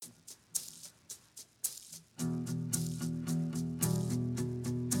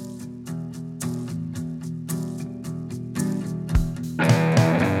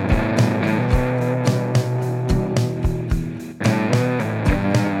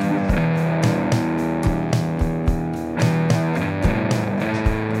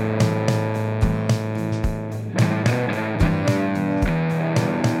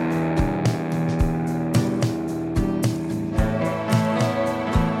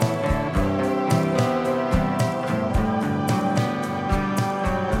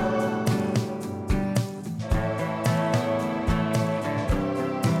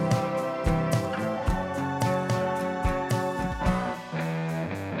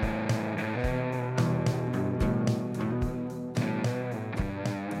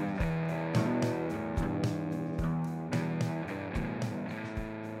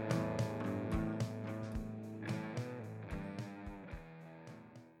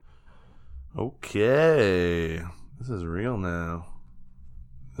Okay. This is real now.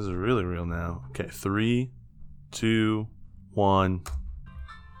 This is really real now. Okay, 3, 2, 1.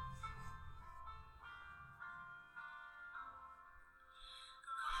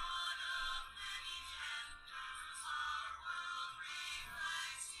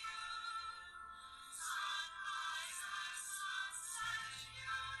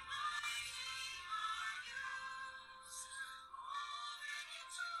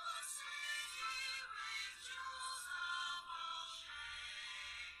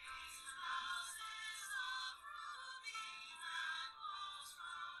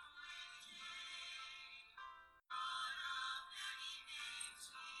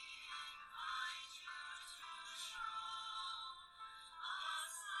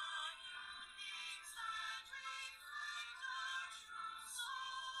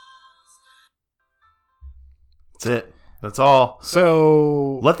 That's it. That's all.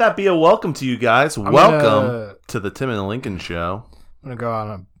 So Let that be a welcome to you guys. Welcome to the Tim and Lincoln Show. I'm gonna go on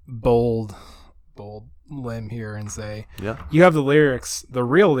a bold limb here and say, Yeah. you have the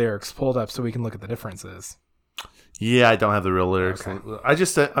real lyrics pulled up so we can look at the differences. Yeah, I don't have the real lyrics. Okay. I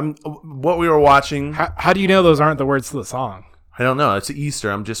just said what we were watching. How do you know those aren't the words to the song? I don't know. It's Easter.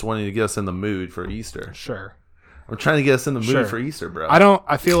 I'm just wanting to get us in the mood for Easter. Sure. I'm trying to get us in the mood Sure. for Easter, bro.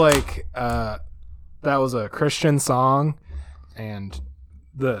 I feel like that was a Christian song, and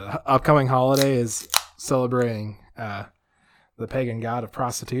the upcoming holiday is celebrating the pagan god of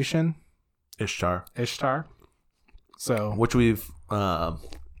prostitution, Ishtar, So, which we've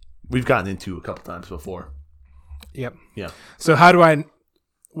gotten into a couple times before. yep. Yeah. So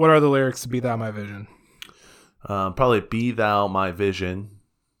what are the lyrics to Be Thou My Vision? Probably Be Thou My Vision.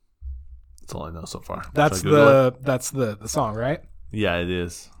 That's all I know so far. That's Should I Google it? the song, right? Yeah, it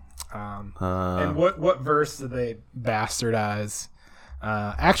is. And what verse did they bastardize?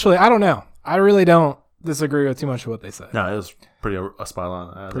 Actually, I don't know. I really don't disagree with too much of what they said. No, it was pretty a spot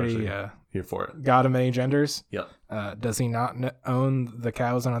on. I was Pretty actually here for it. God of many genders. Yep. Does he not own the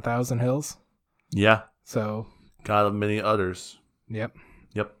cows on 1,000 hills? Yeah. So, God of many others. yep.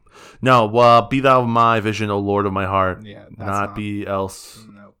 Yep. No, Be Thou My Vision, O Lord of my heart. Yeah. That's Not be else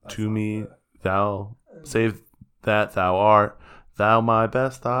Nope, that's to not me, the- thou save that thou art. Thou my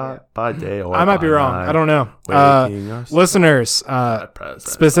best thought by day or I might be by wrong. night. I don't know. Waking us Listeners, at present.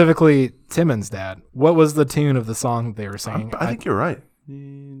 specifically Timon's dad, what was the tune of the song they were singing? I think you're right.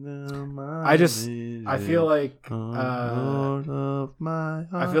 I feel like Lord of my heart.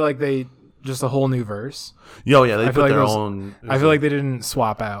 I feel like they just a whole new verse. Yo, yeah, they I feel put like their those- own. I feel like they didn't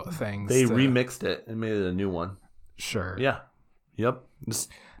swap out things. they to- remixed it and made it a new one. Sure. Yeah. Yep.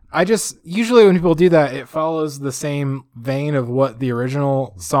 Usually when people do that, it follows the same vein of what the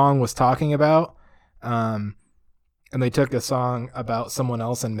original song was talking about. And they took a song about someone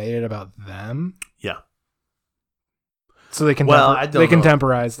else and made it about them. Yeah. So they I don't know.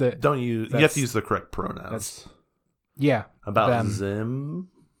 contemporized it. Don't you? You have That's- to use the correct pronouns. that's- Yeah. About them. them.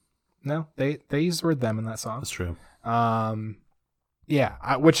 No, they use the word them in that song. That's true.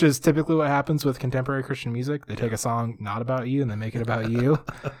 Yeah, which is typically what happens with contemporary Christian music. They take a song not about you and they make it about you.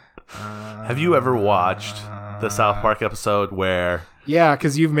 Have you ever watched the South Park episode where? Yeah,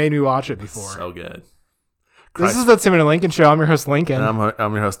 because you've made me watch it before. So good. This is the Tim and Lincoln Show. I'm your host, Lincoln. And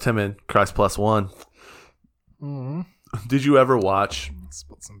I'm your host, Timon. Christ plus one. Mhm. Did you ever watch? Let's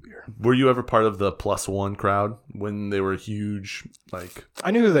split some beer. Were you ever part of the plus one crowd when they were huge? Like,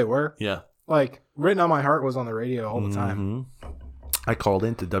 I knew who they were. yeah. Like, Written on My Heart was on the radio all the time. Mhm. I called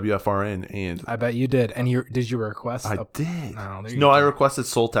into WFRN and I bet you did. And did you request? I did. Oh, there you No, go. I requested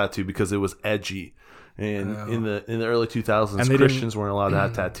Soul Tattoo because it was edgy. And Oh. in the early 2000s, And they Christians weren't allowed to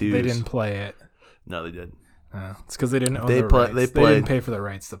have tattoos. They didn't play it. No, they did. It's because they didn't own They the play- rights. they They played- didn't pay for the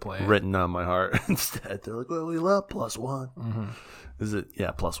rights to play it. Written on my heart instead. They're like, well, we love plus one. Mm-hmm. Is it?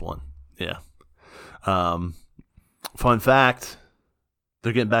 Yeah, plus one. Yeah. Fun fact: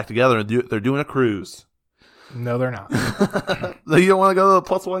 they're getting back together and they're doing a cruise. No, they're not. You don't want to go to the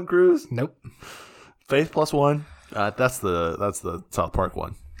plus one cruise? Nope. Faith plus one. That's the South Park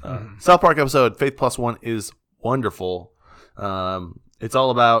one. Mm-hmm. South Park episode Faith plus one is wonderful. It's all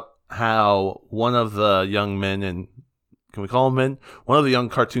about how one of the young men and can we call them men? One of the young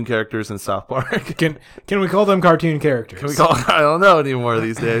cartoon characters in South Park. Can we call them cartoon characters? Can we call? I don't know anymore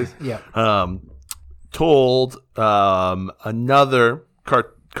these days. Yeah. Told another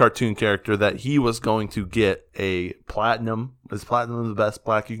cartoon character that he was going to get a platinum. Is platinum the best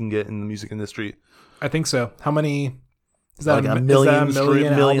plaque you can get in the music industry? I think so. How many? Is that Like a is million, that a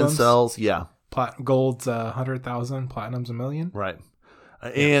million million albums? cells. Yeah, Gold's 100,000. Platinum's 1 million. right.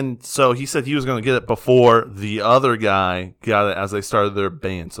 And so he said he was going to get it before the other guy got it as they started their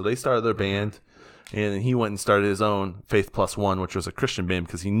band. So they started their band, and he went and started his own Faith Plus One, which was a Christian band,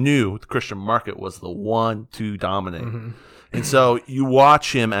 because he knew the Christian market was the one to dominate. And so you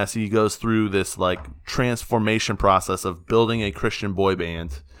watch him as he goes through this like transformation process of building a Christian boy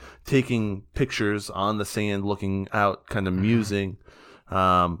band, taking pictures on the sand, looking out, kind of musing.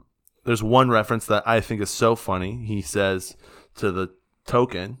 There's one reference that I think is so funny. He says to the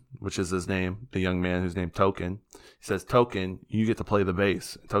Token, which is his name, the young man who's named Token, he says, "Token, you get to play the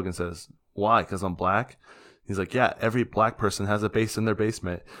bass." And Token says, "Why? Because I'm black?" He's like, "Yeah, every black person has a bass in their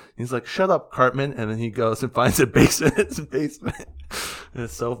basement." He's like, "Shut up, Cartman." And then he goes and finds a bass in his basement. And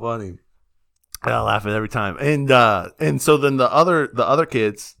it's so funny. I laugh at every time. And so then the other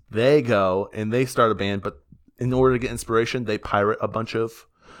kids, they go and they start a band, but in order to get inspiration, they pirate a bunch of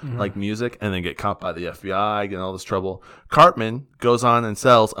like music and then get caught by the FBI, get in all this trouble. Cartman goes on and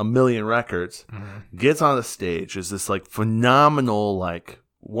sells 1 million records, gets on the stage, is this like phenomenal, like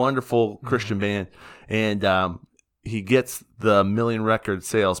wonderful Christian band, and he gets the 1 million record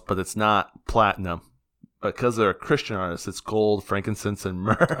sales, but it's not platinum. Because they're a Christian artist, it's gold, frankincense, and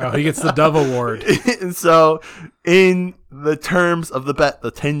myrrh. Oh, he gets the Dove Award. And so, in the terms of the bet,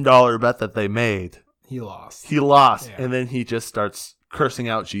 the $10 bet that they made, he lost. Yeah. And then he just starts cursing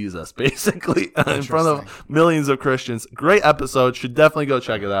out Jesus, basically, in front of millions of Christians. Great episode. Should definitely go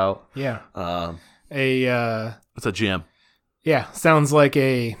check it out. Yeah. It's a gem. Yeah, sounds like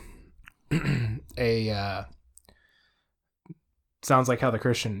sounds like how the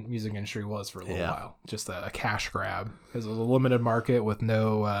Christian music industry was for a little while. Just a cash grab. It was a limited market with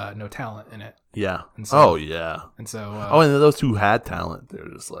no talent in it. Yeah. And so, And and those who had talent, they're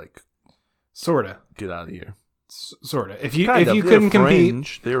just like, sorta, get out of here. Sorta. If you couldn't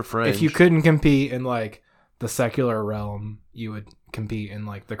compete, they were fringe. If you couldn't compete in like the secular realm, you would compete in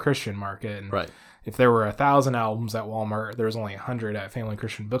like the Christian market. And right. If there were 1,000 albums at Walmart, there was only 100 at Family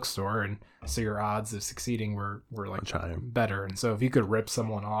Christian Bookstore, and so your odds of succeeding were like better. And so if you could rip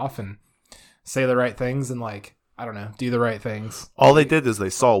someone off and say the right things and like, I don't know, do the right things. All they did is they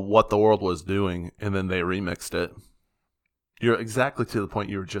saw what the world was doing and then they remixed it. You're exactly to the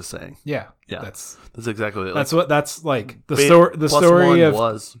point you were just saying. Yeah. That's exactly it. That's like the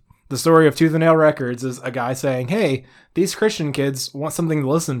story of Tooth and Nail Records is a guy saying, "Hey, these Christian kids want something to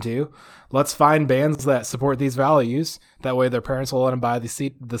listen to. Let's find bands that support these values. That way their parents will let them buy the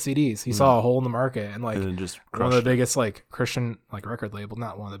CDs." He saw a hole in the market and then just one of the biggest like Christian like record label,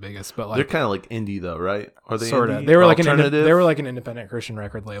 not one of the biggest, but like they're kind of like indie though, right? Are they sort of? Indie? They were like an independent Christian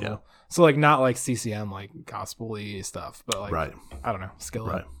record label. Yeah. So like not like CCM like gospel-y stuff, but like I don't know,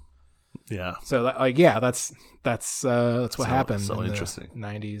 Skillet. Right. Yeah. So that, that's what happened so in interesting. the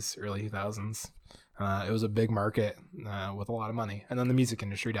 90s, early 2000s. It was a big market with a lot of money, and then the music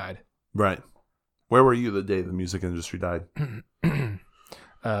industry died. Right. Where were you the day the music industry died?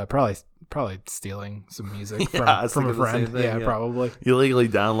 Probably stealing some music from a friend. Thing, yeah, probably. Illegally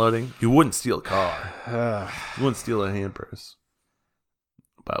downloading. You wouldn't steal a car. You wouldn't steal a hand purse.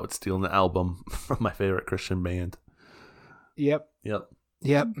 But I would steal an album from my favorite Christian band. Yep.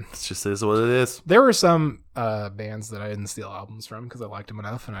 It's just is what it is. There were some bands that I didn't steal albums from because I liked them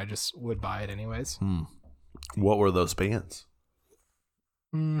enough, and I just would buy it anyways. What were those bands?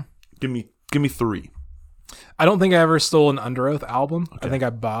 Give me 3. I don't think I ever stole an Under Oath album. Okay. I think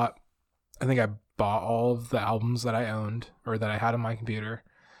I bought all of the albums that I owned or that I had on my computer.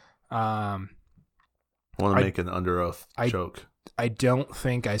 I want to make an Under Oath joke. I don't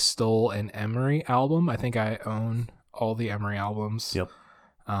think I stole an Emery album. I think I own all the Emery albums. Yep.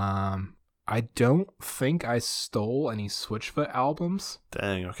 I don't think I stole any Switchfoot albums.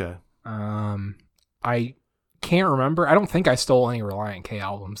 Dang, okay. I can't remember. I don't think I stole any Reliant K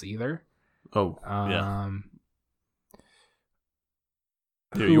albums either. Oh, yeah.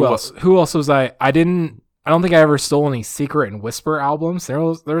 Who else was I? I don't think I ever stole any Secret and Whisper albums. There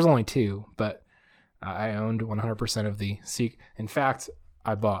was only 2, but I owned 100% of the Secret. In fact,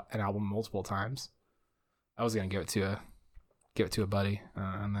 I bought an album multiple times. I was gonna give it to a buddy,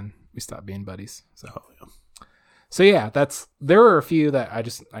 and then we stopped being buddies. So yeah, there were a few that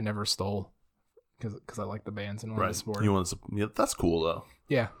I never stole because I like the bands and wanted to support. That's cool though.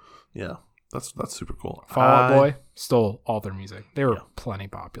 Yeah. That's super cool. Fall Out Boy stole all their music. They were plenty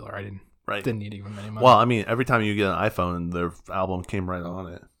popular. I didn't need even any money. Well, I mean, every time you get an iPhone, their album came right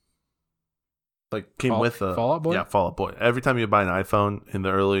on it. Like came with the Fall Out Boy. Yeah, Fall Out Boy. Every time you buy an iPhone in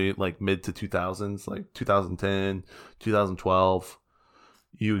the early mid to 2000s, like 2010, 2012,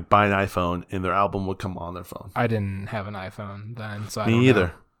 you buy an iPhone and their album would come on their phone. I didn't have an iPhone then, so I Me don't either.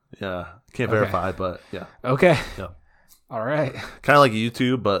 know. Yeah, can't verify, but yeah. Okay. Yeah. All right. Kind of like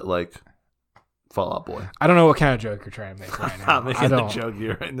YouTube, but like Fall Out Boy. I don't know what kind of joke you're trying to make right I'm now. not I making don't. a joke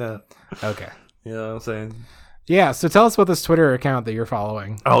here right now. Okay. You know what I'm saying? Yeah. So tell us about this Twitter account that you're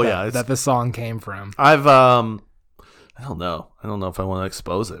following. Oh, that, yeah, it's- that this song came from. I don't know. I don't know if I want to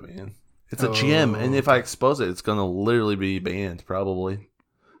expose it, man. It's a gym, and if I expose it, it's gonna literally be banned, probably.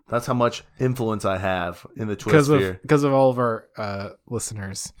 That's how much influence I have in the Twitter sphere. Because of all of our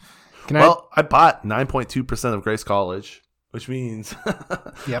listeners. I bought 9.2% of Grace College, which means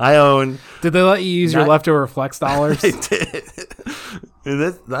Yep. I own. Did they let you use your leftover flex dollars? They did.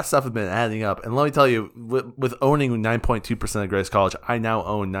 And that stuff has been adding up. And let me tell you, with owning 9.2% of Grace College, I now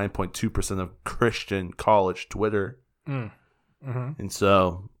own 9.2% of Christian College Twitter. Mm-hmm. And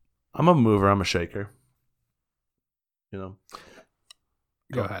so I'm a mover. I'm a shaker. You know.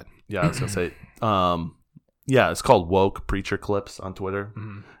 Go ahead. Yeah, I was gonna say. Yeah, it's called Woke Preacher Clips on Twitter,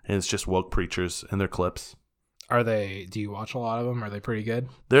 and it's just woke preachers and their clips. Do you watch a lot of them? Are they pretty good?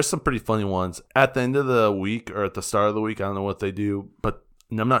 There's some pretty funny ones at the end of the week or at the start of the week. I don't know what they do, but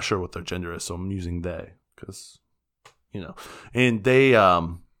I'm not sure what their gender is, so I'm using they because, and they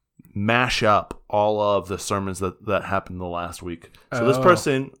mash up all of the sermons that happened the last week. So this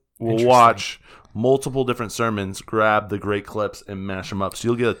person will watch multiple different sermons, grab the great clips, and mash them up. So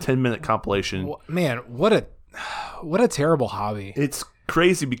you'll get a 10-minute compilation. Man, what a terrible hobby. It's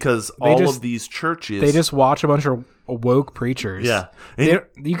crazy because of these churches, they just watch a bunch of woke preachers. Yeah,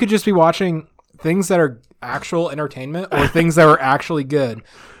 you could just be watching things that are actual entertainment or things that are actually good,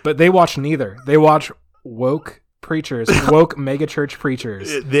 but they watch neither. They watch woke preachers, woke megachurch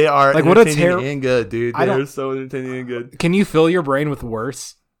preachers. They are like entertaining and good, dude. They're so entertaining and good. Can you fill your brain with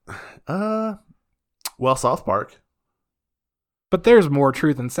worse? Well, South Park. But there's more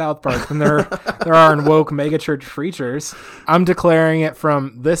truth in South Park than there are in woke megachurch preachers. I'm declaring it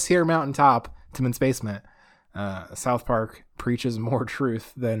from this here mountaintop, Timmon's basement. South Park preaches more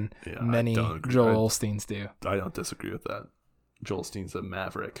truth than many Joel Osteens do. I don't disagree with that. Joel Osteen's a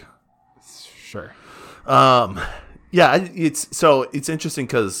maverick. Sure. Yeah, it's interesting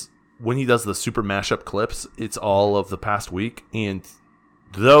because when he does the super mashup clips, it's all of the past week, and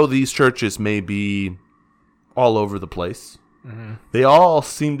though these churches may be all over the place, they all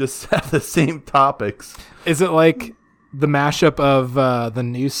seem to have the same topics. Is it like the mashup of the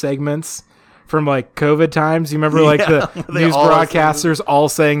news segments from like COVID times? You remember like the news broadcasters all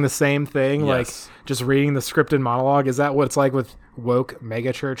saying the same thing, like just reading the scripted monologue? Is that what it's like with woke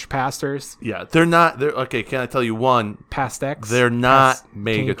megachurch pastors? Yeah, they're okay. Can I tell you one? Pastex. They're not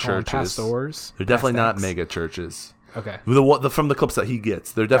mega churches. Pastors. They're definitely not mega churches. Okay. From the clips that he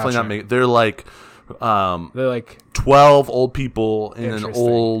gets, they're definitely not mega. They're like 12 old people in an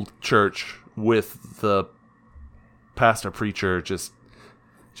old church with the pastor preacher just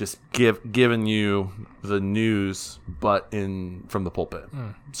giving you the news, but from the pulpit.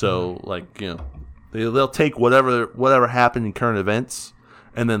 So they'll take whatever happened in current events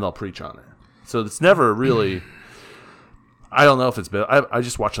and then they'll preach on it. So it's never really. I don't know if it's been. I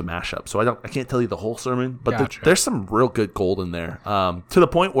just watched a mashup, so I can't tell you the whole sermon, but there's some real good gold in there. To the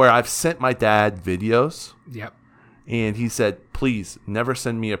point where I've sent my dad videos. Yep. And he said, "Please never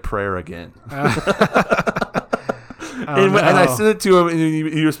send me a prayer again." And I sent it to him, and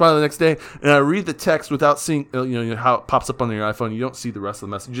he responded the next day. And I read the text without seeing, how it pops up on your iPhone. You don't see the rest of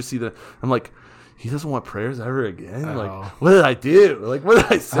the message. You just see I'm like, he doesn't want prayers ever again. Like, what did I do? Like, what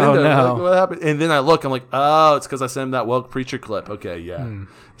did I send him? No. Like, what happened? And then I look, I'm like, oh, it's because I sent him that woke preacher clip. Okay, yeah.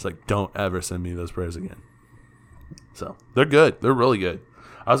 It's like, don't ever send me those prayers again. So they're good. They're really good.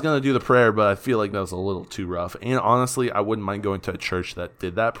 I was gonna do the prayer, but I feel like that was a little too rough. And honestly, I wouldn't mind going to a church that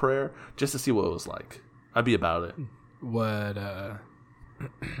did that prayer just to see what it was like. I'd be about it. What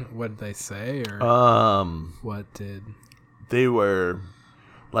did they say? Or what did they were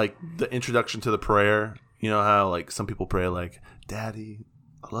like the introduction to the prayer? You know how like some people pray like, "Daddy,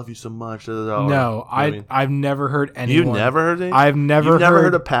 I love you so much." No, I've never heard anyone. You've never heard it? I've never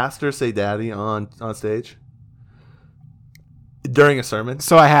heard a pastor say "Daddy" on stage during a sermon.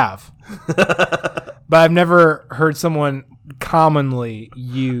 So I have, but I've never heard someone commonly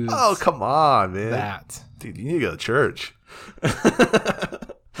use. Oh, come on, man! That dude, you need to go to church.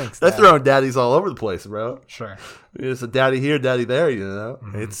 Thanks. They're throwing daddies all over the place, bro. Sure. It's a daddy here, daddy there.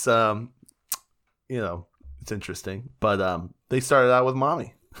 It's it's interesting. But they started out with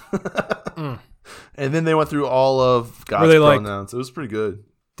mommy, and then they went through all of God's pronouns. It was pretty good.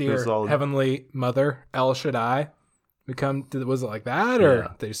 Dear Heavenly Mother, El Shaddai. Was it like that,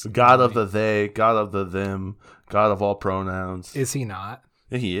 or they just God of the they, God of the them, God of all pronouns? Is he not?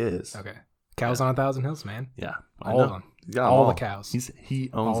 Yeah, he is. Okay. Cows on 1,000 hills, man. Yeah, all of them. All the cows. He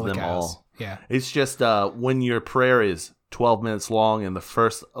owns them all. Yeah. It's just when your prayer is 12 minutes long, and the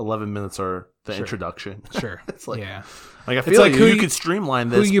first 11 minutes are the Sure. introduction. Sure. It's like, yeah. like I feel like like who you you- could streamline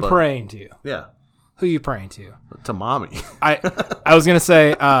Who this. you but- praying to? Yeah, Who you praying to? to mommy. I was gonna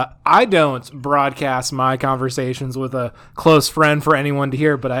say I don't broadcast my conversations with a close friend for anyone to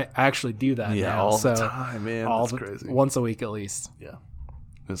hear, but I actually do that Yeah, now. all so the time, man. all That's the- crazy. once a week at least. Yeah,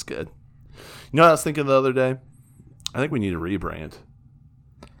 that's good. You know what I was thinking the other day? I think we need a rebrand.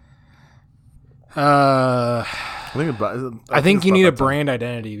 I think you need a brand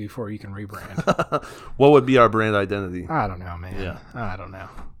identity before you can rebrand. What would be our brand identity? I don't know, man. Yeah. I don't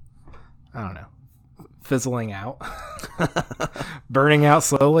know. Fizzling out, burning out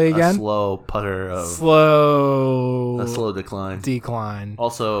slowly A again. slow putter of Slow a slow decline. decline.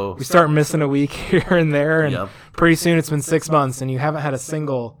 Also, We start missing a week here and there, and Yep. pretty soon it's been 6 months, and you haven't had a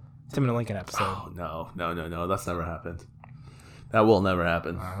single Tim and Lincoln episode. oh no, that's never happened. That will never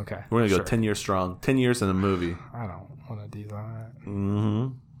happen. Okay, We're gonna go sure. 10 years strong. 10 years in a movie. I don't want to do that. Mm-hmm.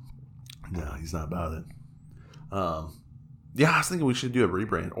 No, he's not about it. Yeah, I was thinking we should do a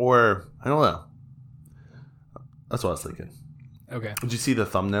rebrand, or I don't know. That's what I was thinking. Okay. Did you see the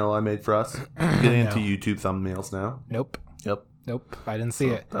thumbnail I made for us? Getting into No. YouTube thumbnails now. Nope. Yep, I didn't see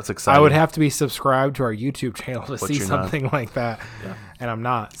it. that's exciting. I would have to be subscribed to our YouTube channel to see you're not. something like that, Yeah. and I'm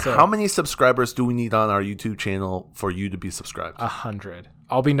not. So How many subscribers do we need on our YouTube channel for you to be subscribed? 100.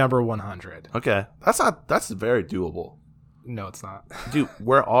 I'll be number 100. Okay, that's very doable, No, it's not. dude.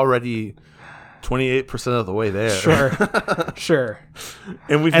 We're already 28% of the way there. Sure.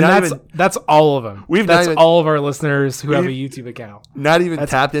 and we've And not that's even all of them. We've that's not even- all of our listeners who have a We've- YouTube account.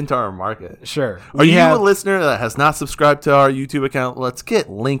 tapped into our market. Sure. Are you a listener that has not subscribed to our YouTube account? Let's get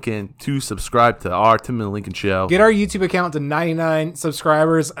Lincoln to subscribe to our Tim and Lincoln show. Get our YouTube account to 99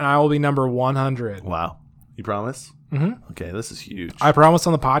 subscribers, and I will be number 100. Wow, you promise? Mhm. Okay, this is huge. I promise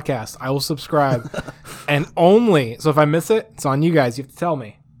on the podcast, I will subscribe. And only, so if I miss it, it's on you guys. You have to tell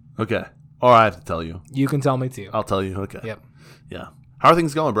me. Okay, or I have to tell you. You can tell me too. I'll tell you. Okay. Yep. Yeah. How are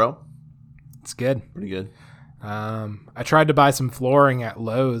things going, bro? It's good. Pretty good. I tried to buy some flooring at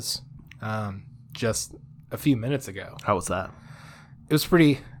Lowe's just a few minutes ago. How was that? It was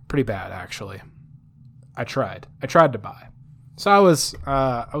pretty bad, actually. I tried to buy. So I was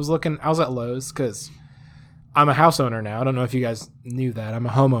at Lowe's because I'm a house owner now. I don't know if you guys knew that. I'm a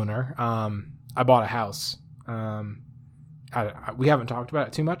homeowner. I bought a house. We haven't talked about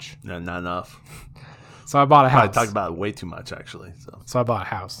it too much. No, not enough. So I bought a I house. talked about it way too much, actually. So I bought a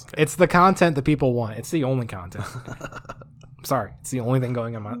house. It's the content that people want. It's the only content. I'm sorry. It's the only thing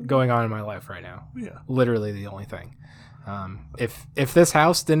going on in my life right now. Yeah. Literally the only thing. If this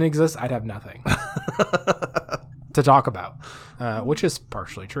house didn't exist, I'd have nothing to talk about, which is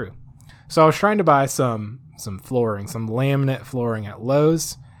partially true. So I was trying to buy some flooring, some laminate flooring at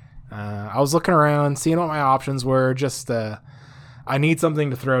Lowe's. I was looking around, seeing what my options were. Just I need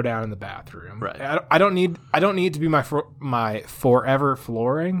something to throw down in the bathroom. Right. I don't need to be my forever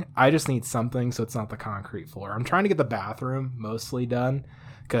flooring. I just need something so it's not the concrete floor. I'm trying to get the bathroom mostly done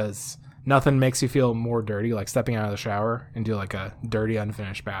because nothing makes you feel more dirty like stepping out of the shower into like a dirty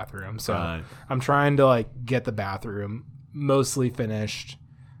unfinished bathroom. So Right. I'm trying to like get the bathroom mostly finished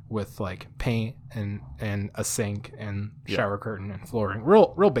with like paint and a sink and shower curtain and flooring.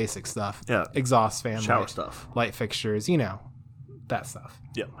 Real basic stuff. Yeah. Exhaust fan, Shower stuff. light fixtures, that stuff.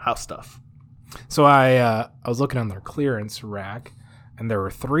 Yeah. House stuff. So I was looking on their clearance rack, and there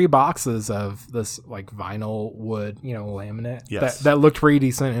were 3 boxes of this like vinyl wood, laminate. Yes. That looked pretty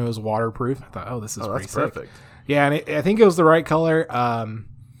decent. And it was waterproof. I thought, oh, this is pretty That's sick. perfect. Yeah, and I think it was the right color. I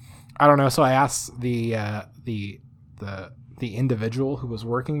don't know. So I asked the individual who was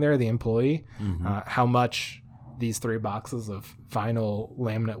working there, the employee, how much these 3 boxes of vinyl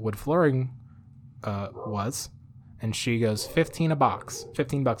laminate wood flooring was. And she goes, $15 a box,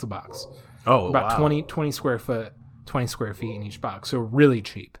 $15 a box. Oh, About wow. 20 square feet in each box. So really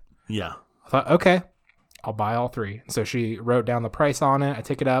cheap. Yeah. I thought, okay, I'll buy all 3. So she wrote down the price on it. I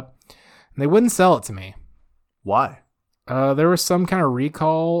took it up, and they wouldn't sell it to me. Why? There was some kind of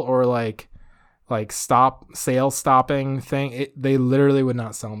recall or like sales stopping thing. They literally would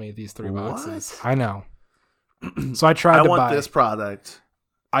not sell me these 3 boxes. What? I know. So I tried I to want buy this product.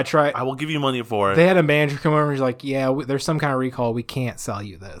 I tried. I will give you money for it. They had a manager come over and he's like, yeah, there's some kind of recall. We can't sell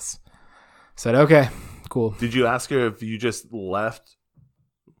you this. I said, okay, cool. Did you ask her if you just left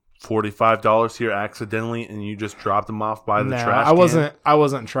 $45 here accidentally and you just dropped them off by the No, trash I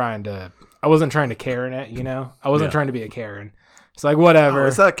wasn't trying to Karen it, I wasn't Yeah. trying to be a Karen. It's like, can? whatever. Oh,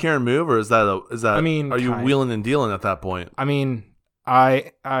 is that a Karen move or is that I mean, are you kind. wheeling and dealing at that point? I mean,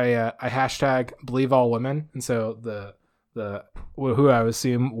 I hashtag believe all women. And so who I would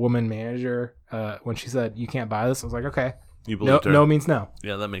assume woman manager, when she said you can't buy this, I was like, okay, You believed her? no means no.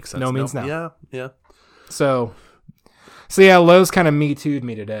 Yeah, that makes sense. No means no. Yeah, yeah, So yeah, Lowe's kind of me too'd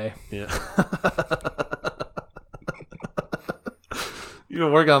me today. yeah. You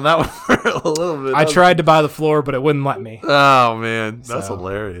been working on that one for a little bit. I tried to buy the floor, but it wouldn't let me. Oh man, that's So.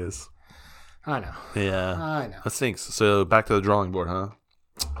 hilarious. I know. Yeah, I know. that stinks. So back to the drawing board, huh?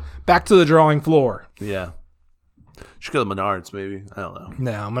 Back to the drawing floor. Yeah. Should go to Menards, maybe. I don't know.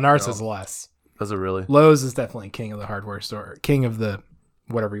 No, Menards is less. Does it really? Lowe's is definitely king of the hardware store. King of the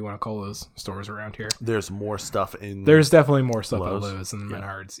whatever you want to call those stores around here. There's more stuff in. There's definitely more stuff Lowe's? at Lowe's than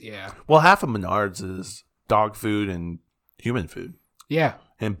Menards. Yeah. Well, half of Menards is dog food and human food Yeah.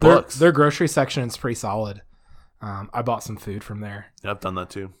 and books. Their grocery section is pretty solid. I bought some food from there. Yeah, I've done that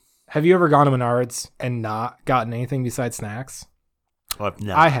too. Have you ever gone to Menards and not gotten anything besides snacks? Well, I've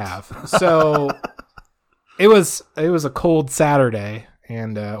never. I have. So it was a cold Saturday,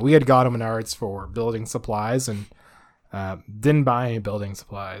 and we had gone to Menards for building supplies, and didn't buy any building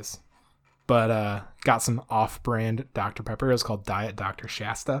supplies, but got some off-brand Dr. Pepper. It was called Diet Dr.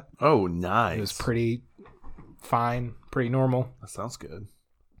 Shasta. Oh, nice. It was pretty fine, pretty normal. That sounds good.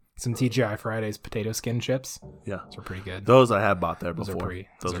 Some TGI Fridays potato skin chips. Yeah, Those are pretty good. those I have bought there Those before. are pretty.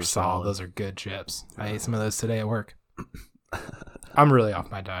 Those are are solid. Those are good chips. I ate some of those today at work. I'm really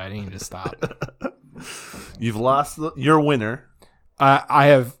off my diet. I need to stop. You've lost. You're a winner. I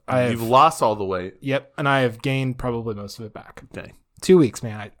have. You've lost all the weight. Yep, and I have gained probably most of it back. Okay. 2 weeks,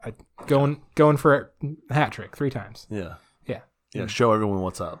 man. I going for a hat trick 3 times. Yeah. Yeah. Yeah. Show everyone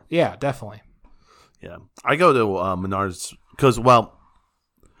what's up. Yeah, definitely. Yeah. I go to Menards because, well,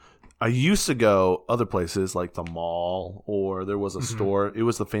 I used to go other places like the mall, or there was a store. It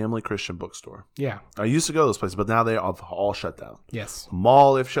was the Family Christian Bookstore. Yeah. I used to go to those places, but now they have all shut down. Yes. The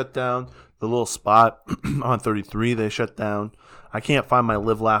mall, they've shut down. The little spot on 33, they shut down. I can't find my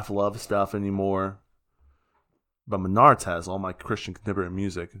Live, Laugh, Love stuff anymore. But Menards has all my Christian contemporary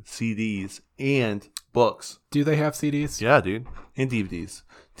music, CDs, and books. Do they have CDs? Yeah, dude. And DVDs.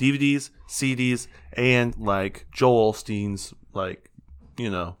 DVDs, CDs, and like Joel Osteen's, like, you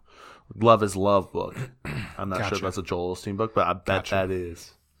know, Love is Love book. I'm not sure if that's a Joel Osteen book, but I bet that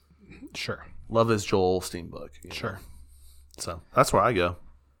is. Sure. Love is Joel Osteen book. Sure. Know? So that's where I go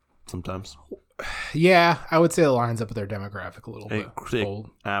sometimes. Yeah, I would say it lines up with their demographic a little bit.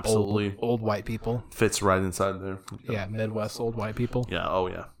 Absolutely. Old white people. Fits right inside there. Yeah, Midwest old white people. Yeah, oh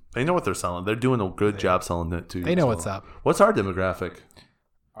yeah. They know what they're selling. They're doing a good job selling it too. They know what's up. What's our demographic?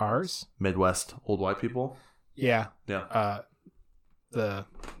 Ours? Midwest old white people? Yeah. Yeah.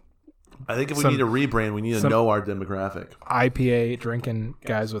 I think if we need a rebrand, we need to know our demographic. IPA drinking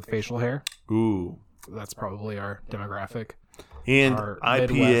guys with facial hair. Ooh. That's probably our demographic. And Our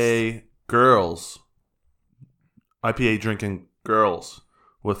IPA girls. IPA drinking girls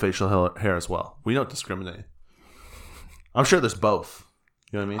with facial hair as well. We don't discriminate. I'm sure there's both.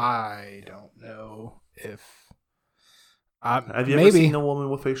 You know what I mean? I don't know if... Have you ever seen a woman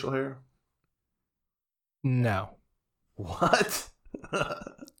with facial hair? No. What?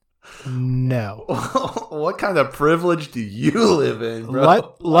 No. What kind of privilege do you live in,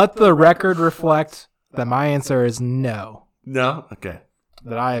 bro? Let the record reflect that my answer is no. No? Okay.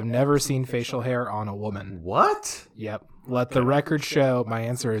 That I have never seen facial hair on a woman. What? Yep. Let the record show my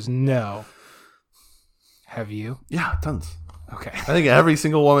answer is no. Have you? Yeah, tons. Okay. I think every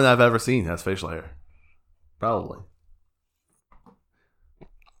single woman I've ever seen has facial hair. Probably.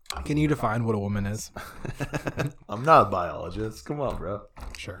 Can you define what a woman is? I'm not a biologist. Come on, bro.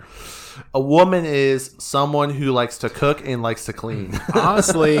 Sure. A woman is someone who likes to cook and likes to clean.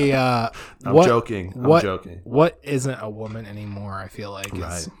 Honestly, I'm joking. I'm joking. What isn't a woman anymore, I feel like.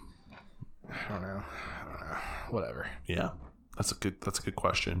 Right. I don't know. Whatever. Yeah. That's a good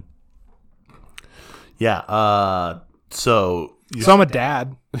question. Yeah. So I'm a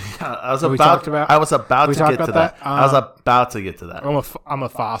dad. I was We about talked about- I was about we to talked get to about that. that? I was about to get to that. I'm a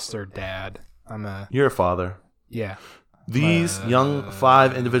foster dad. You're a father. Yeah. These young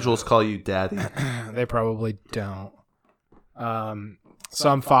 5 individuals call you daddy. They probably don't. So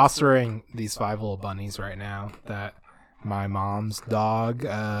I'm fostering these 5 little bunnies right now that my mom's dog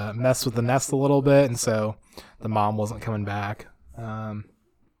messed with the nest a little bit, and so the mom wasn't coming back.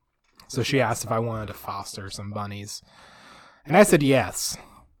 So she asked if I wanted to foster some bunnies, and I said yes.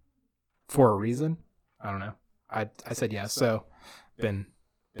 For a reason, I don't know. I said yes. So been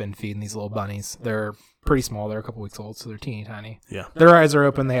feeding these little bunnies. They're pretty small. They're a couple weeks old, so they're teeny tiny. Yeah. Their eyes are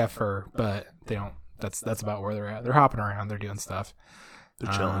open. They have fur, but they don't. That's about where they're at. They're hopping around. They're doing stuff.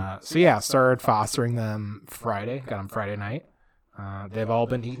 They're chilling. So yeah, started fostering them Friday. Got them Friday night. They've all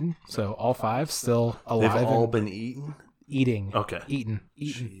been eaten. So all 5 still alive. They've all been eaten? Eating. Okay.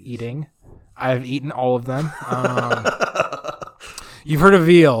 Eating. I've eaten all of them. You've heard of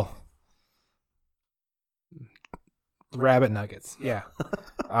veal. Rabbit nuggets. Yeah.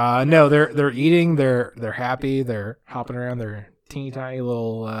 No, they're eating. They're happy. They're hopping around. They're teeny tiny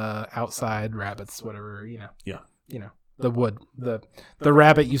little outside rabbits. Whatever Yeah. The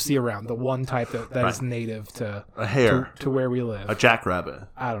rabbit you see around. The one type that Right. is native to A hare. to where we live. A jackrabbit.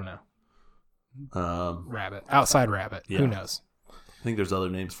 I don't know. I Rabbit. Outside rabbit. Yeah. Who knows? think there's other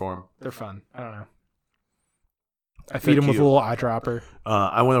names for them. They're fun. I don't know. I feed them with a cute. little eye dropper.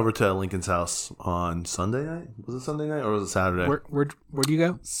 I went over to Lincoln's house on Sunday night. Was it Sunday night or was it Saturday? Where'd you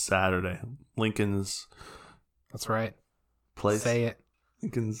go? Saturday. Lincoln's That's right. place. Say it.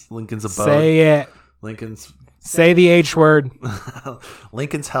 Lincoln's abode. Say it. Lincoln's Say the H word.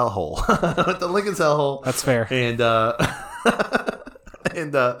 Lincoln's hellhole. The Lincoln's hellhole. That's fair. And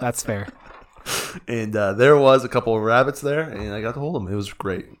That's fair. and there was a couple of rabbits there, and I got to hold them. It was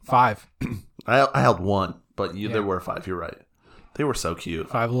great. 5. I held one, but Yeah. there were 5. You're right. They were so cute.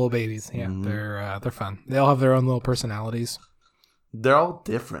 5 little babies. Yeah, Mm-hmm. they're fun. They all have their own little personalities. They're all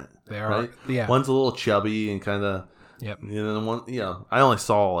different. They are. Right? Yeah. One's a little chubby and kind of. Yep. And then I only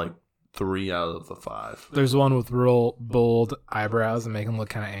saw like 3 out of the 5. There's one with real bold eyebrows and make them look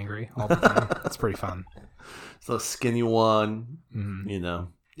kind of angry all the time. It's pretty fun. So skinny one, Mhm.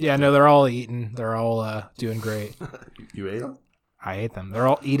 Yeah, no, they're all eating. They're all doing great. You ate them? I ate them. They're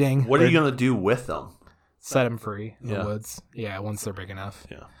all eating. What are you going to do with them? Set them free in Yeah. the woods. Yeah, once they're big enough.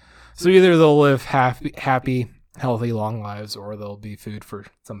 Yeah. So either they'll live happy, healthy, long lives, or they'll be food for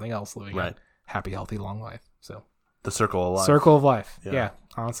something else living Right. a happy, healthy, long life. So The circle of life. circle of life. Yeah. Yeah,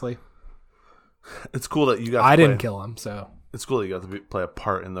 honestly. It's cool that you got. I to didn't play, kill them, so It's cool that you got to play a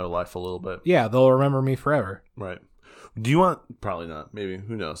part in their life a little bit. yeah, they'll remember me forever. Right. Do you want? Probably not. Maybe.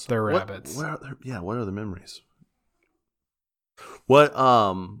 Who knows? They're What- rabbits. What are the memories? What?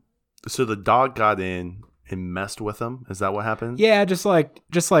 So the dog got in and messed with them. Is that what happened? Yeah, just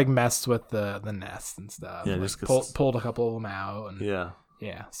like messed with the nest and stuff. Yeah, Like, just 'cause- pulled a couple of them out. And Yeah.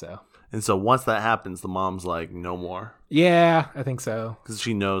 so And so once that happens, the mom's like, no more, yeah, I think so. because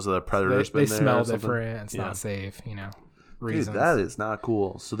she knows that a They, predator's they been there. smell or something. different. It's Yeah. not safe. Dude, Reasons. that is not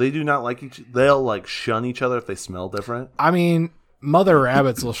cool. So they do not like each. They'll like shun each other if they smell different. I mean, mother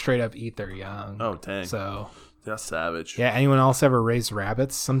rabbits will straight up eat their young. Oh dang, So that's savage. yeah, anyone else ever raised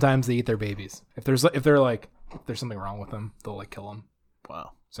rabbits? Sometimes they eat their babies. If there's something wrong with them, they'll like kill them.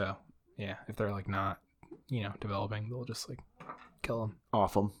 Wow, So yeah, if they're like not, developing, they'll just like kill them.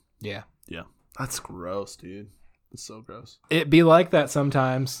 awful. Yeah, Yeah, that's gross, dude. It's so gross. it be like that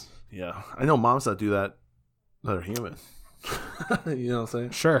sometimes. Yeah, I know moms that do that that are human. You know what I'm saying?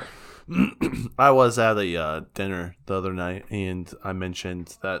 Sure. I was at a dinner the other night, and I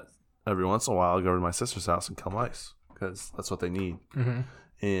mentioned that every once in a while I go to my sister's house and kill mice because that's what they need. Hmm.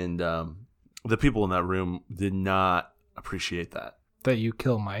 And the people in that room did not appreciate that. That you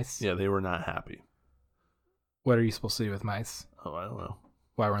kill mice. Yeah, they were not happy. What are you supposed to do with mice? Oh, I don't know.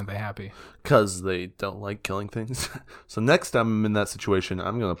 Why weren't they happy? Because they don't like killing things. So next time I'm in that situation,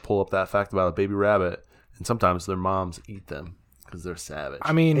 I'm going to pull up that fact about a baby rabbit, and sometimes their moms eat them because they're savage.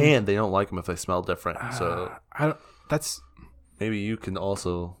 I mean- and they don't like them if they smell different. So I don't. That's. maybe you can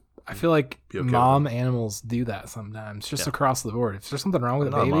also. I feel like Be okay with mom animals do that sometimes, just Yeah. across the board. If there's something wrong with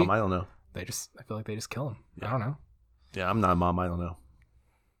I'm a not a baby, mom. I don't know. I feel like they just kill them. Yeah. I don't know. Yeah, I'm not a mom. I don't know.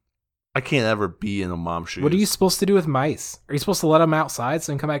 I can't ever be in a mom's shoes. What are you supposed to do with mice? Are you supposed to let them outside so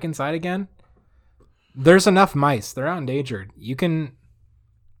they can come back inside again? There's enough mice. They're not endangered. You can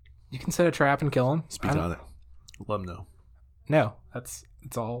set a trap and kill them. Speak on it. Let them know. No, it's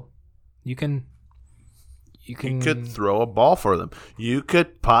all. You can. You could throw a ball for them. You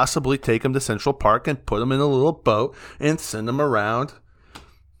could possibly take them to Central Park and put them in a little boat and send them around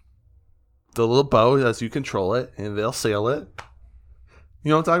the little boat as you control it, and they'll sail it. You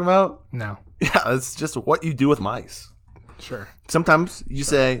know what I'm talking about? No. Yeah, it's just what you do with mice. Sure. Sometimes you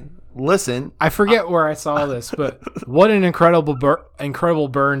say, listen, I forget where I saw this, but what an incredible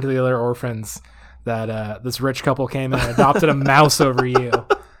burn to the other orphans that this rich couple came in and adopted a mouse over you.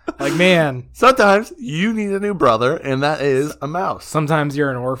 Like, man, sometimes you need a new brother, and that is a mouse. sometimes you're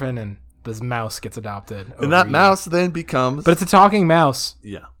an orphan and this mouse gets adopted. And that over you. mouse then becomes... But it's a talking mouse.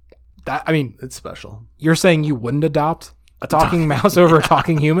 yeah, I mean, it's special. you're saying you wouldn't adopt a talking mouse over a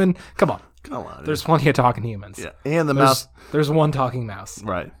talking human? Come on. Come on. There's plenty of talking humans. yeah, and the mouse... There's one talking mouse.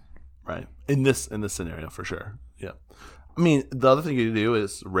 Right. In this scenario, for sure. Yeah. I mean, the other thing you do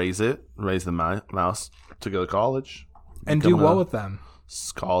is raise the mouse to go to college. And do Become what a with them?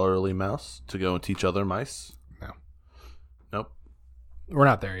 scholarly mouse to go and teach other mice. No. Nope. We're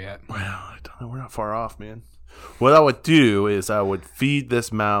not there yet. Well, I don't know. We're not far off, man. What I would do is I would feed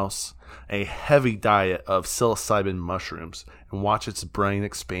this mouse a heavy diet of psilocybin mushrooms and watch its brain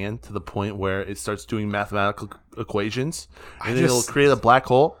expand to the point where it starts doing mathematical equations, and then it'll create a black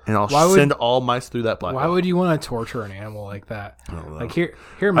hole, and I'll send all mice through that black hole. Why would you want to torture an animal like that? I don't know. Like here,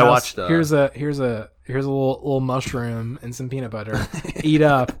 mouse. Here's a little mushroom and some peanut butter. Eat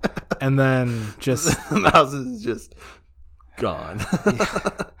up, and then just the mouse is just gone.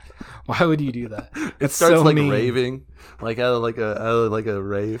 Why would you do that? It starts so like mean. raving, like out of a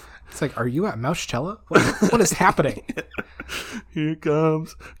rave. It's like, are you at Mousecello? What is happening? Here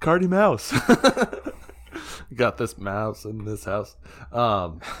comes Cardi Mouse. Got this mouse in this house.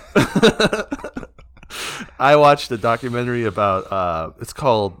 I watched a documentary about it's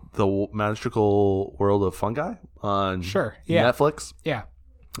called The Magical World of Fungi on Netflix. Yeah.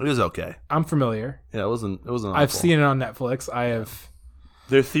 It was okay. I'm familiar. Yeah, it wasn't awful. I've seen it on Netflix. I have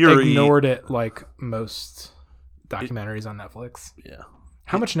their theory ignored it like most documentaries on Netflix. Yeah.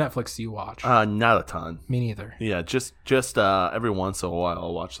 How much Netflix do you watch? Not a ton. Me neither. Yeah, just every once in a while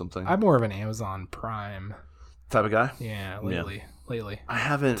I'll watch something. I'm more of an Amazon Prime type of guy. Yeah, lately. I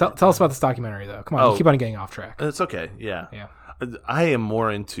haven't. Tell us about this documentary though. Come on, you keep on getting off track. It's okay. Yeah. Yeah. I am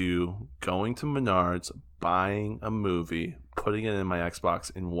more into going to Menards, buying a movie, putting it in my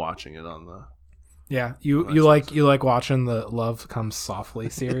Xbox, and watching it on the. Yeah, you like watching the Love Comes Softly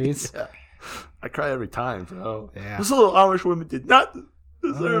series. Yeah. I cry every time, bro. Yeah. Those little Amish women did not.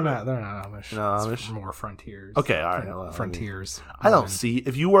 They're not Amish. No, Amish. More Frontiers. Okay, all right. Well, Frontiers. I don't see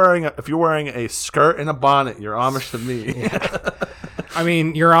if you're wearing a skirt and a bonnet, you're Amish to me. Yeah. I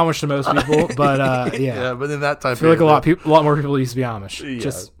mean, you're Amish to most people, but yeah. Yeah, but in that time, I feel like a lot more people used to be Amish.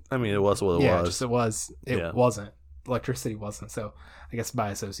 Yeah. I mean, it was what it was. It wasn't. Electricity wasn't. So I guess by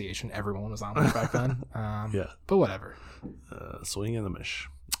association, everyone was Amish back then. Yeah. But whatever. Swing and a mish.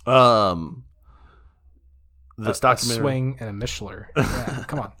 This documentary, a swing and a Mishler. Yeah,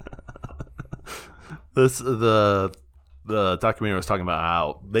 come on. The documentary was talking about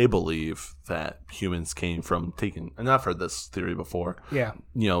how they believe that humans came from taking, and I've heard this theory before. Yeah.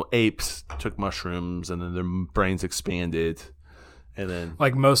 Apes took mushrooms and then their brains expanded, and then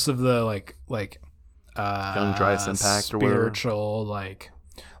like most of the Young Dryas impact or whatever. Spiritual like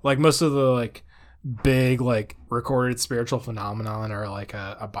most of the big recorded spiritual phenomenon are like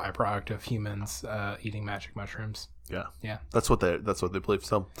a byproduct of humans eating magic mushrooms. Yeah. That's what they believe.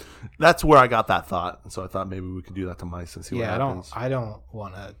 So that's where I got that thought. So I thought maybe we could do that to mice and see what happens. I don't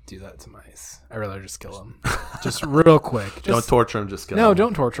want to do that to mice. I'd rather just kill them. Just real quick. Don't torture them. Just kill them. No,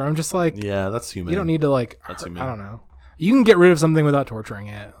 don't torture them. Just yeah, that's human. You don't need to that's human. I don't know. You can get rid of something without torturing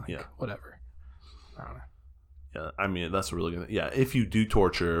it. Whatever. I don't know. Yeah, I mean that's really good. Yeah, if you do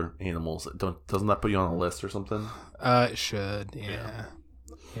torture animals, doesn't that put you on a list or something? It should. Yeah.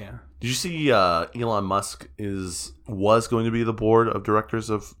 Did you see Elon Musk was going to be the board of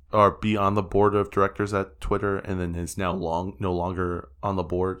directors be on the board of directors at Twitter, and then is now no longer on the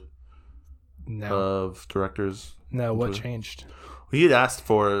board of directors? No, what changed? He had asked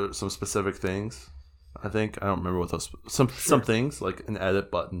for some specific things. I think I don't remember what those some things like an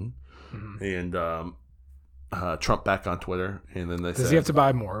edit button and Trump back on Twitter, and then does he have to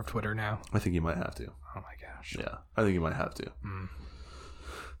buy more of Twitter now? I think he might have to. Oh my gosh. Yeah, I think he might have to.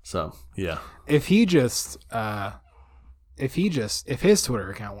 So yeah, if his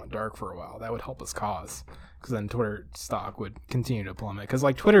Twitter account went dark for a while, that would help his cause, because then Twitter stock would continue to plummet. Because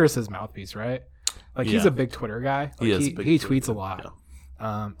Twitter is his mouthpiece, right? He's a big Twitter guy. He tweets a lot.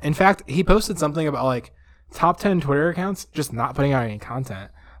 Yeah. In fact, he posted something about top 10 Twitter accounts just not putting out any content.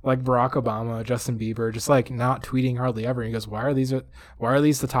 Like Barack Obama, Justin Bieber, just not tweeting hardly ever. And he goes, why are these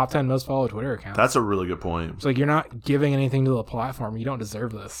the top 10 most followed Twitter accounts? That's a really good point. It's you're not giving anything to the platform. You don't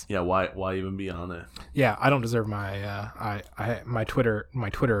deserve this. Yeah, why even be on it? Yeah, I don't deserve my Twitter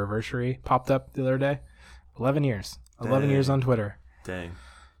anniversary popped up the other day. 11 years. 11 years on Twitter. Dang.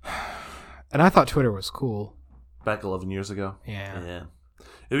 And I thought Twitter was cool. Back 11 years ago? Yeah.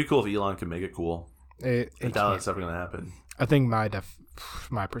 It'd be cool if Elon could make it cool. I doubt that's ever going to happen. I think my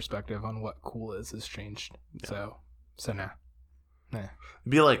perspective on what cool is has changed. Yeah. So nah. It'd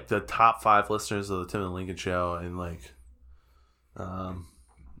be like the top 5 listeners of the Tim and Lincoln Show, and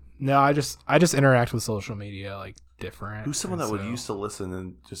no, I just interact with social media different. Who's someone that would used to listen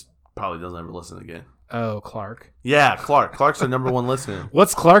and just probably doesn't ever listen again? Oh, Clark. Yeah, Clark. Clark's our number 1 listener.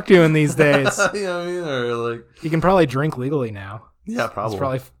 What's Clark doing these days? You know what I mean? Or he can probably drink legally now. Yeah,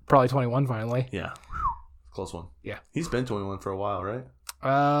 probably. He's probably 21 finally. Yeah. Close one. Yeah. He's been 21 for a while, right?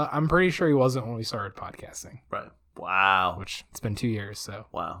 I'm pretty sure he wasn't when we started podcasting. Right. Wow. Which it's been 2 years, so.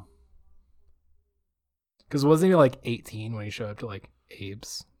 Wow. Because wasn't he 18 when he showed up to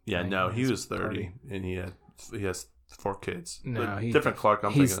Abe's. Yeah, thing no, at he his was 30, party. and he has 4 kids. No, But he's different Clark.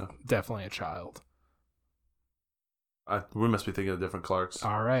 I'm he's thinking definitely a child. of. We must be thinking of different Clarks.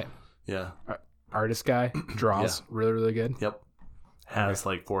 All right. Yeah. Artist guy draws really, really good. Yep. Has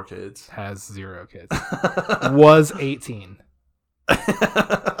like 4 kids. Has 0 kids. Was 18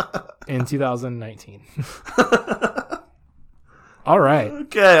 in 2019. All right.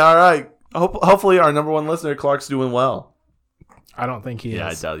 Okay. All right. Hopefully, our number 1 listener, Clark's doing well. I don't think he is. Yeah,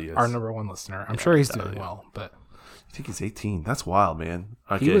 I doubt he is. Our number 1 listener. I'm sure he's I doubt doing he is. well, but I think he's 18. That's wild, man.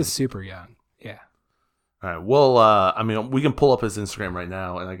 Okay. he was super young. Yeah. All right. Well, I mean, we can pull up his Instagram right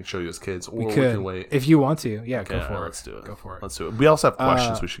now, and I can show you his kids, or we could can wait. if you want to. Yeah, Okay, go all for right, it. let's do it. Go for it. Let's do it. We also have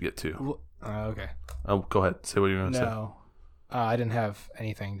questions we should get to. Okay. Oh, go ahead. Say what you're going to say. You're No, I didn't have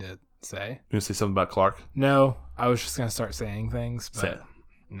anything to say. going to say something about Clark? No, I was just gonna start saying things, Say but it.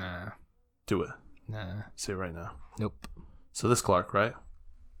 nah, Do it. nah, Say it right now. nope. So this Clark, right?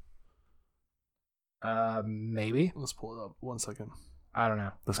 Maybe. Let's pull it up. 1 second. I don't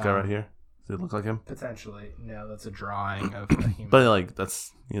know. This guy right here. Does it look like him? Potentially. No, that's a drawing of a human. But like,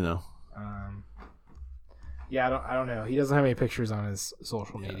 that's Yeah, I don't know. He doesn't have any pictures on his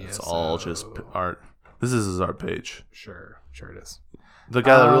social media. it's all so- just art. This is his art page. Sure it is. The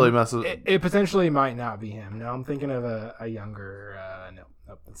guy that really messes. It potentially might not be him. No, I'm thinking of a younger.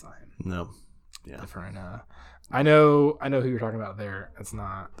 Nope, that's not him. No. Yeah. Different. I know who you're talking about there. It's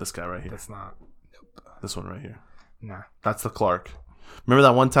not. This guy right here. That's not. Nope. This one right here. Nah. That's the Clark. Remember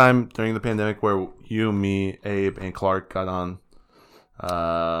that one time during the pandemic where you, me, Abe, and Clark got on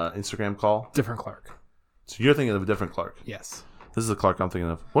Instagram call? Different Clark. So you're thinking of a different Clark. Yes. This is the Clark I'm thinking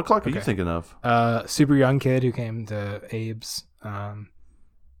of. What Clark are you Okay. thinking of? Super young kid who came to Abe's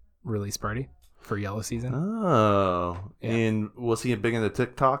release party for Yellow Season. Oh. Yeah. And was he big into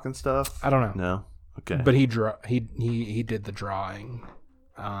TikTok and stuff? I don't know. No. Okay. But he did the drawing.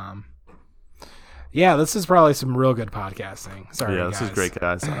 Yeah, this is probably some real good podcasting. Sorry, yeah, guys. this is great,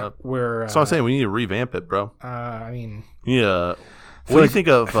 guys. We're So I'm saying we need to revamp it, bro. I mean, Yeah. I What do feel you think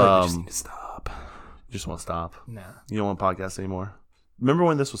of? I feel like we just need to stop. You just want to stop. No, You don't want to podcast anymore. Remember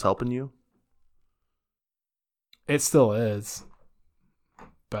when this was helping you? it still is.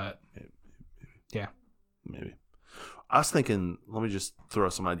 But yeah, Maybe. I was thinking, let me just throw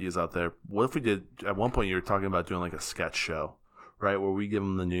some ideas out there. What if we did, at one point you were talking about doing like a sketch show, right? Where we give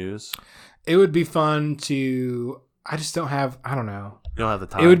them the news. it would be fun to. I just don't have. I don't know. You don't have the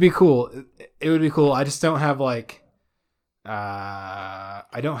time. It would be cool. It would be cool. I just don't have like. I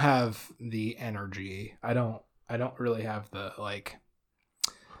don't have the energy. I don't really have the like.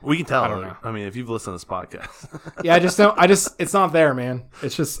 We can tell. I don't know. I mean, if you've listened to this podcast. Yeah, I just don't. It's not there, man.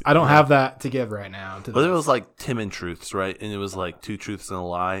 It's just I don't have that to give right now. To But it this. was like Tim and Truths, right? And it was like 2 truths and a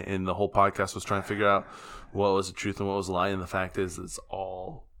lie. And the whole podcast was trying to figure out what was the truth and what was a lie. And the fact is, it's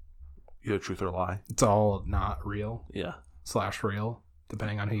all either truth or lie. It's all not real Yeah. / real,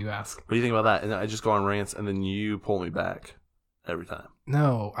 depending on who you ask. What do you think about that? And I just go on rants and then you pull me back every time.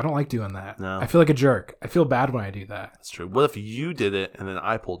 No, I don't like doing that. No. I feel like a jerk. I feel bad when I do that. That's true. What if you did it and then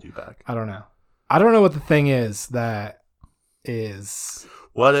I pulled you back? I don't know. I don't know what the thing is that is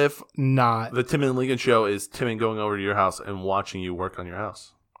What if not. the Tim and Lincoln show is Tim going over to your house and watching you work on your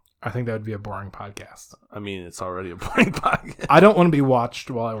house? I think that would be a boring podcast. I mean, it's already a boring podcast. I don't want to be watched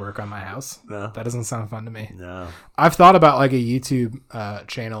while I work on my house. No. That doesn't sound fun to me. No. I've thought about like a YouTube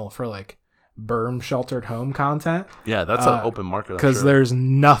channel for like berm sheltered home content Yeah, that's an open market. because there's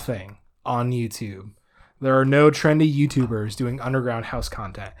nothing on YouTube. There are no trendy YouTubers doing underground house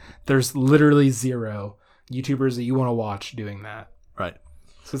content. There's literally 0 YouTubers that you want to watch doing that. Right.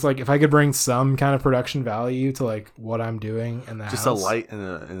 So it's like if I could bring some kind of production value to like what I'm doing in the Just house. a light in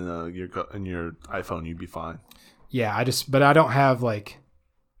your iPhone, you'd be fine. Yeah, but I don't have like,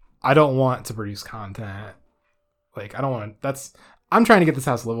 I don't want to produce content. Like I don't want. I'm trying to get this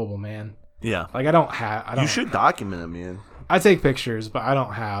house livable, man. Yeah. Like I don't have. You should document it, man. I take pictures, but I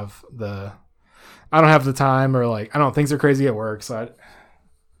don't have the time or like things are crazy at work, so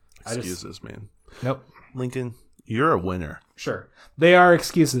I just Excuses, man. nope. Lincoln, you're a winner. Sure, they are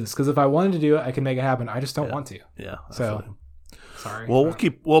excuses because if I wanted to do it, I can make it happen. I just don't want to. Yeah. I So, feel you. Sorry. Well,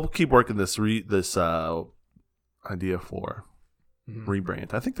 we'll keep working this idea for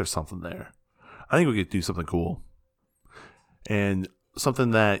rebrand. I think there's something there. I think we could do something cool and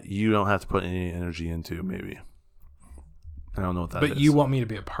something that you don't have to put any energy into. Maybe I don't know what that is. But you want me to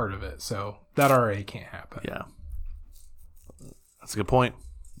be a part of it, so that already can't happen. Yeah, that's a good point.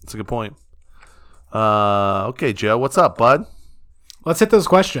 Okay, Joe, what's up, bud? Let's hit those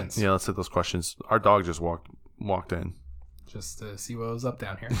questions. Yeah, let's hit those questions. Our dog just walked in. Just to see what was up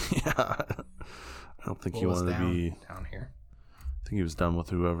down here. Yeah, I don't think What he was wanted to be. down here? I think think he was done with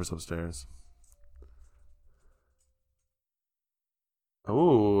whoever's upstairs.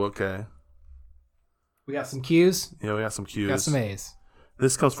 Oh, okay. We got some Q's. Yeah, we got some cues. Got some A's.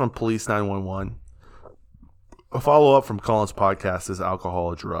 This comes from Police 911. A follow-up from Colin's podcast is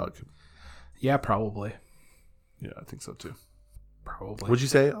alcohol a drug? Yeah, probably. Yeah, I think so too. Probably. Would you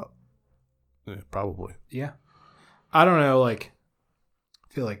say? Yeah, probably. Yeah. I don't know. Like,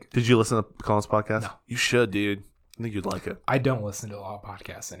 I feel like Did you listen to Colin's podcast? No. You should, dude. I think you'd like it. I don't listen to a lot of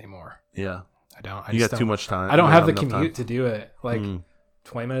podcasts anymore. Yeah. I don't. I You just got too don't- much time. I don't You have the enough commute time. to do it. Like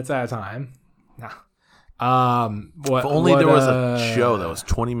 20 minutes at a time. Nah. What? If only what, there was a show that was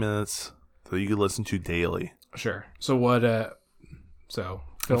 20 minutes that you could listen to daily. Sure. So what? So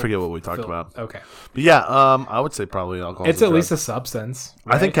I forget what we talked about. Okay. But yeah, I would say probably alcohol. It's at least a substance.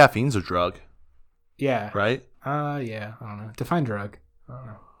 I think right? caffeine's a drug, Yeah. right? Yeah. I don't know. Define drug. I don't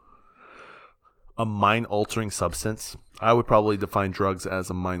know. A mind-altering substance. I would probably define drugs as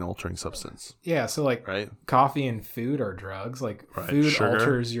a mind-altering substance, Yeah. So like right? coffee and food are drugs. Like Right. food Sugar.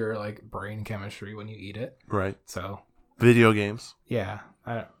 alters your like brain chemistry when you eat it. Right. So Video games. yeah.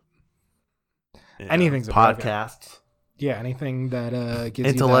 I don't, Yeah. Anything's a drug. podcasts. Yeah. Anything that gives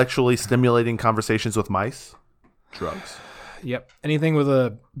Intellectually stimulating conversations with mice. Drugs. you that. Yep. Anything with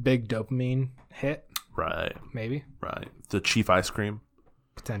a big dopamine hit, Right. maybe Right. The Chief ice cream.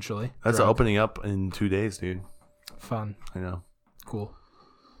 potentially. That's Drug. opening up in 2 days, dude. Fun. I know. Cool.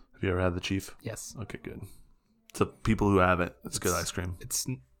 Have you ever had the Chief? Yes. Okay, good. To people who haven't, it's good ice cream.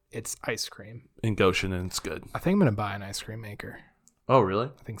 It's ice cream. In Goshen, and it's good. I think I'm gonna buy an ice cream maker. Oh, really?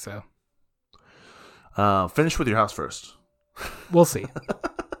 I think so. Finish with your house first. We'll see.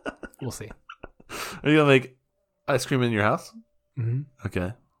 We'll see. Are you gonna make ice cream in your house? Mm-hmm.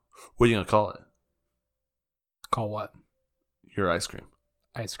 Okay. What are you gonna call it? Call what? Your ice cream.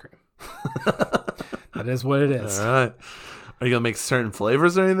 Ice cream. That is what it is. All right. Are you gonna make certain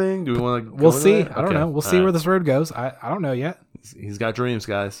flavors or anything? Do we want to? We'll see. I don't know. We'll see where this road goes. I don't know yet. He's got dreams,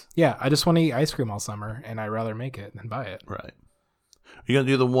 guys. Yeah, I just want to eat ice cream all summer, and I'd rather make it than buy it. Right. Are you gonna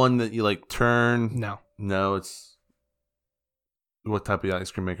do the one that you like turn? No, No, it's. What type of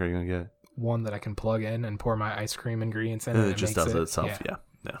ice cream maker are you gonna get? one that I can plug in and pour my ice cream ingredients in, And and it just makes does it itself. Yeah.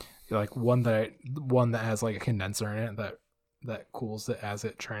 Like one that has like a condenser in it that cools it as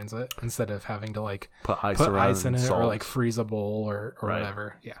it turns it, instead of having to like Put ice put around ice in and it salt. or like freeze a bowl or Right.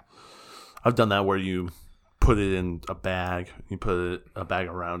 whatever. Yeah. I've done that where you put it in a bag. You put a bag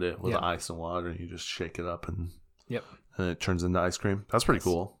around it with Yep. ice and water, and you just shake it up, and Yep. it turns into ice cream. That's pretty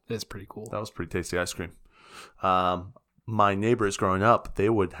cool. It is pretty cool. That was pretty tasty ice cream. My neighbors growing up, they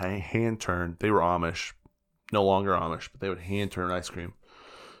would hand turn. They were Amish, no longer Amish, but they would hand turn ice cream.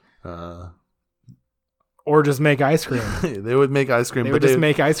 Or just make ice cream. They would make ice cream. They but would just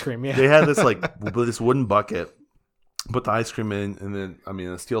make ice cream. Yeah. They had this this wooden bucket, put the ice cream in, and then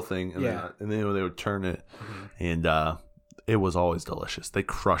a steel thing, and Yeah. then they would turn it, and it was always delicious. They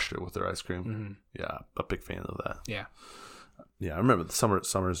crushed it with their ice cream. Mm-hmm. Yeah, a big fan of that. Yeah. Yeah, I remember the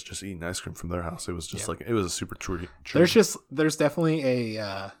summers just eating ice cream from their house. It was just it was a super treat. There's definitely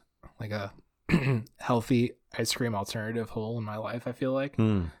a like a healthy ice cream alternative hole in my life, I feel like.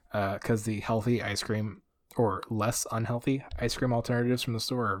 Because the healthy ice cream or less unhealthy ice cream alternatives from the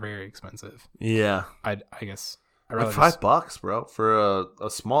store are very expensive. Yeah, I guess I like $5, bro, for a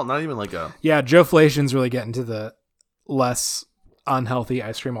small, not even like a. Yeah, Joe Flation's really getting to the less unhealthy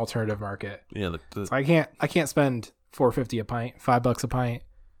ice cream alternative market. Yeah, So I can't spend $4.50 a pint, $5 a pint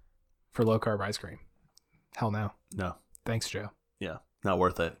for low carb ice cream. Hell no. no. Thanks, Joe. Yeah, not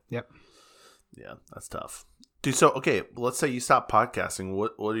worth it. Yep. Yeah, that's tough. Dude, so, okay, let's say you stop podcasting.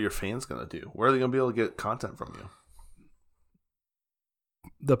 What are your fans going to do? Where are they going to be able to get content from you?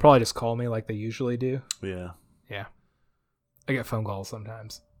 They'll probably just call me like they usually do. Yeah. Yeah. I get phone calls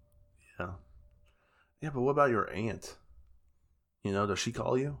sometimes. Yeah. Yeah, but what about your aunt? You know, does she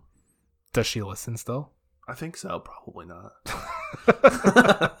call you? Does she listen still? I think so. Probably not.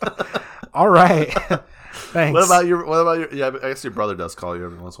 All right. Thanks. What about your, yeah, I guess your brother does call you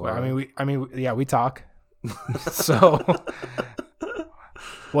every once in a while. Well, we talk. So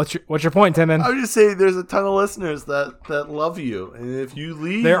what's your point, Timon? I'm just saying there's a ton of listeners that love you. And if you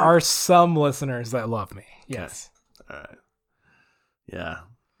leave. There are some listeners that love me. Yes. All right. Yeah.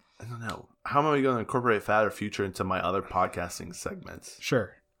 I don't know. How am I going to incorporate Fat or Future into my other podcasting segments?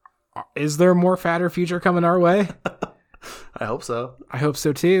 Sure. Is there more Fat or Future coming our way? I hope so. I hope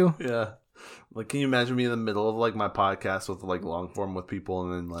so too. Yeah. Like, can you imagine me in the middle of like my podcast with like long form with people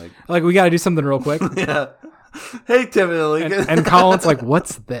and then like we got to do something real quick. yeah. Hey, Tim and Lincoln. And Colin's like,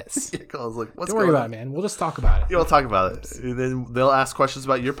 what's this? Yeah, Colin's like, what's Don't worry going about on? it, man. We'll just talk about it. Yeah, we'll talk about it. And then they'll ask questions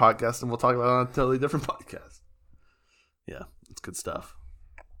about your podcast and we'll talk about it on a totally different podcast. Yeah. good stuff.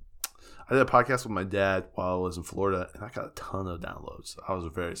 I did a podcast with my dad while I was in Florida, and I got a ton of downloads. I was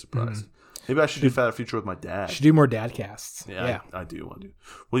very surprised. Maybe I should do Fat Future with my dad. Should do more dad casts. Yeah. I do want to.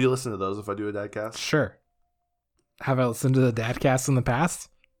 Will you listen to those if I do a dad cast? Sure. Have I listened to the dad casts in the past?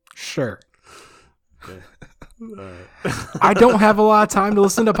 Sure. Okay. I don't have a lot of time to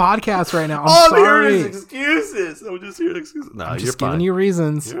listen to podcasts right now. I'm All I'm sorry. hearing is excuses. I'm just hearing excuses. No, I'm you're just fine. giving you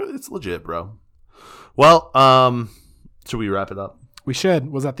reasons. It's legit, bro. Well, should we wrap it up? We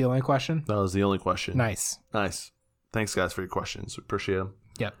should. Was that the only question? That was the only question. Nice. Thanks, guys, for your questions. Appreciate them.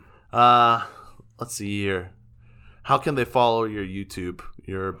 Yep. Let's see here. How can they follow your YouTube,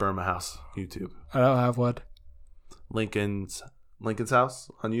 your Burma House YouTube? I don't have one. Lincoln's House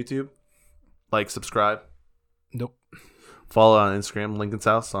on YouTube. Like, subscribe. Nope. Follow on Instagram. Lincoln's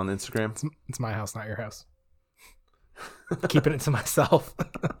House on Instagram. It's my house, not your house. Keeping it to myself.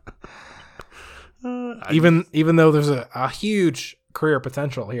 Even though there's a huge career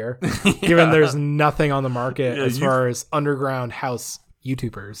potential here, given there's nothing on the market as far as underground house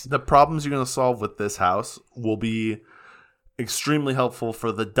YouTubers. The problems you're going to solve with this house will be extremely helpful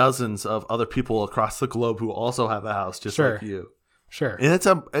for the dozens of other people across the globe who also have a house just like you. Sure.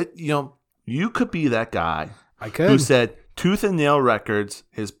 And you could be that guy I could. who said Tooth and Nail Records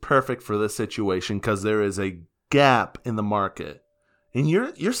is perfect for this situation because there is a gap in the market. And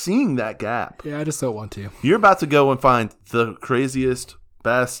you're seeing that gap. Yeah, I just don't want to. You're about to go and find the craziest,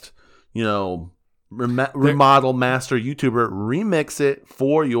 best, remodel master YouTuber, remix it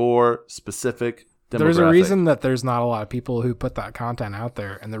for your specific demographic. There's a reason that there's not a lot of people who put that content out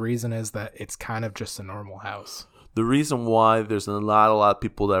there, and the reason is that it's kind of just a normal house. The reason why there's not a lot of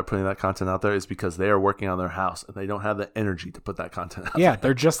people that are putting that content out there is because they are working on their house and they don't have the energy to put that content out there.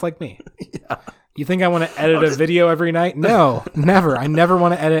 They're just like me. Yeah. You think I want to edit a video every night? No, never. I never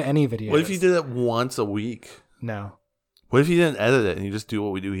want to edit any videos. What if you did it once a week? No. What if you didn't edit it and you just do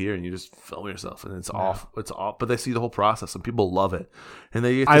what we do here and you just film yourself and it's off? It's off, but they see the whole process and people love it, and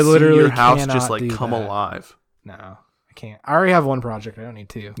they get to see your house just like come alive. No, I can't. I already have one project. I don't need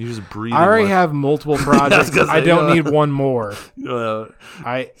two. You just breathe. I already have multiple projects. I don't need one more.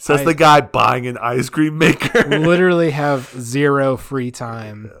 Says the guy buying an ice cream maker. Literally have zero free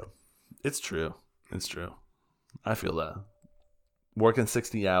time. It's true. It's true. I feel that. Working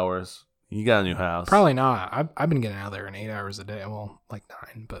 60 hours. You got a new house. Probably not. I've been getting out of there in 8 hours a day. Well, like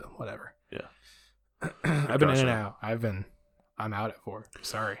 9, but whatever. Yeah. I've been in and out. I'm out at 4.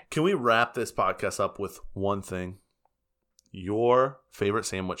 Sorry. Can we wrap this podcast up with one thing? Your favorite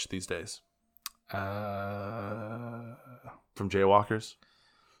sandwich these days? From Jaywalkers?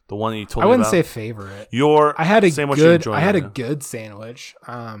 The one that you told me about? I wouldn't say favorite. I had a good sandwich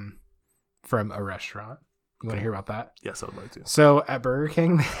from a restaurant. You want to hear about that? Yes, I would like to. So at Burger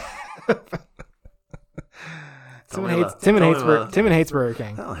King, Tim hates Burger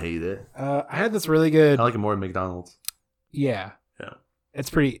King. I don't hate it. I had this really good. I like it more than McDonald's. Yeah. Yeah. It's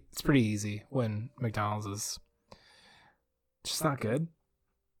pretty easy when McDonald's is just not good.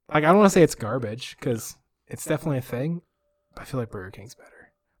 Like, I don't want to say it's garbage because it's definitely a thing, but I feel like Burger King's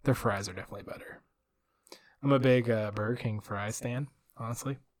better. Their fries are definitely better. I'm a big Burger King fry stan,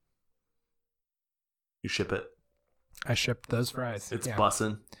 honestly. You ship it? I shipped those fries. It's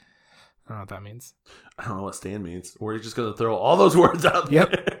bussin'. I don't know what that means. I don't know what stan means. We're just gonna throw all those words out there.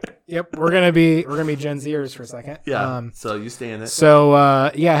 Yep. We're gonna be Gen Zers for a second. Yeah. So you stand it. So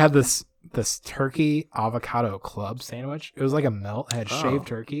I had this turkey avocado club sandwich. It was like a melt. It had shaved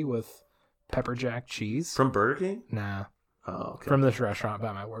turkey with pepper jack cheese. From Burger King? Nah. Oh, okay. From this restaurant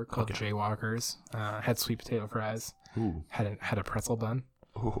by my work called Jaywalkers. Had sweet potato fries. Ooh. Had a pretzel bun.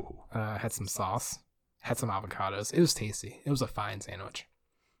 Ooh. Had some sauce. Had some avocados. It was tasty. It was a fine sandwich.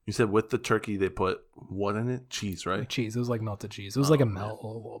 You said with the turkey they put what in it? Cheese, right? Cheese. It was like melted cheese. It was like a melt a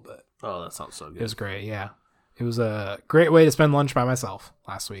little bit. Oh, that sounds so good. It was great, yeah. It was a great way to spend lunch by myself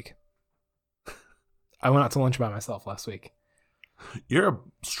last week. I went out to lunch by myself last week. You're a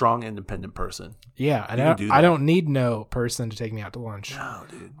strong, independent person. Yeah, and I don't need no person to take me out to lunch. No,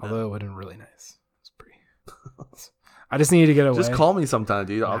 dude. Although it would have been really nice. It's pretty. I just needed to get away. Just call me sometime,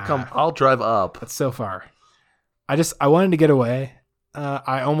 dude. I'll come. I'll drive up. That's so far. I wanted to get away.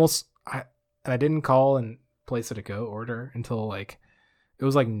 I didn't call and place it a go order until like it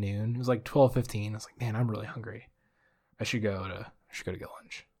was like noon. It was like 12:15. I was like, man, I'm really hungry. I should go to get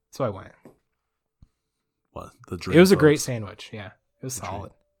lunch. So I went. What the dream? It was a great sandwich. Yeah, it was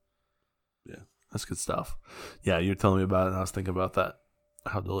solid. Yeah, that's good stuff. Yeah, you were telling me about it, and I was thinking about that.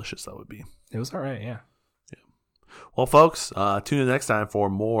 How delicious that would be. It was all right. Yeah. Well, folks, tune in next time for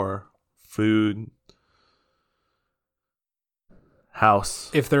more food, house.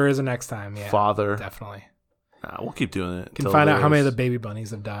 If there is a next time, yeah, father, definitely. Nah, we'll keep doing it. Can till find out how many of there's- the baby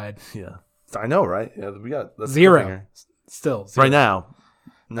bunnies have died. Yeah, I know, right? Yeah, we got that's the 0. cliffhanger. Still 0. Right now.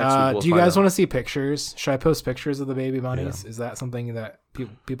 Next week we'll do you find guys out. want to see pictures? Should I post pictures of the baby bunnies? Is that something that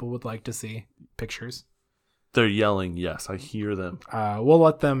people would like to see? Pictures? They're yelling. Yes, I hear them. We'll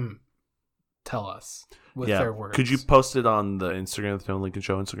let them tell us with their words. Could you post it on the Instagram, the Tim Lincoln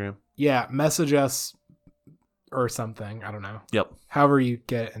Show Instagram? Yeah, message us or something. I don't know. Yep. However you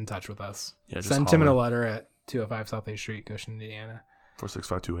get in touch with us. Yeah, just Send Tim in a holler. letter at 205 South A Street, Goshen, Indiana.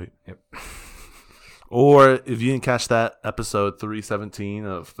 46528. Yep. Or if you didn't catch that episode 317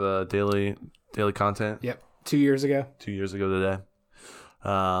 of the daily content. Yep. 2 years ago. 2 years ago today.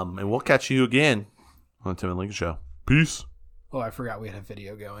 And we'll catch you again on the Tim and Lincoln Show. Peace. Oh, I forgot we had a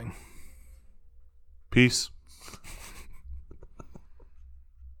video going. Peace.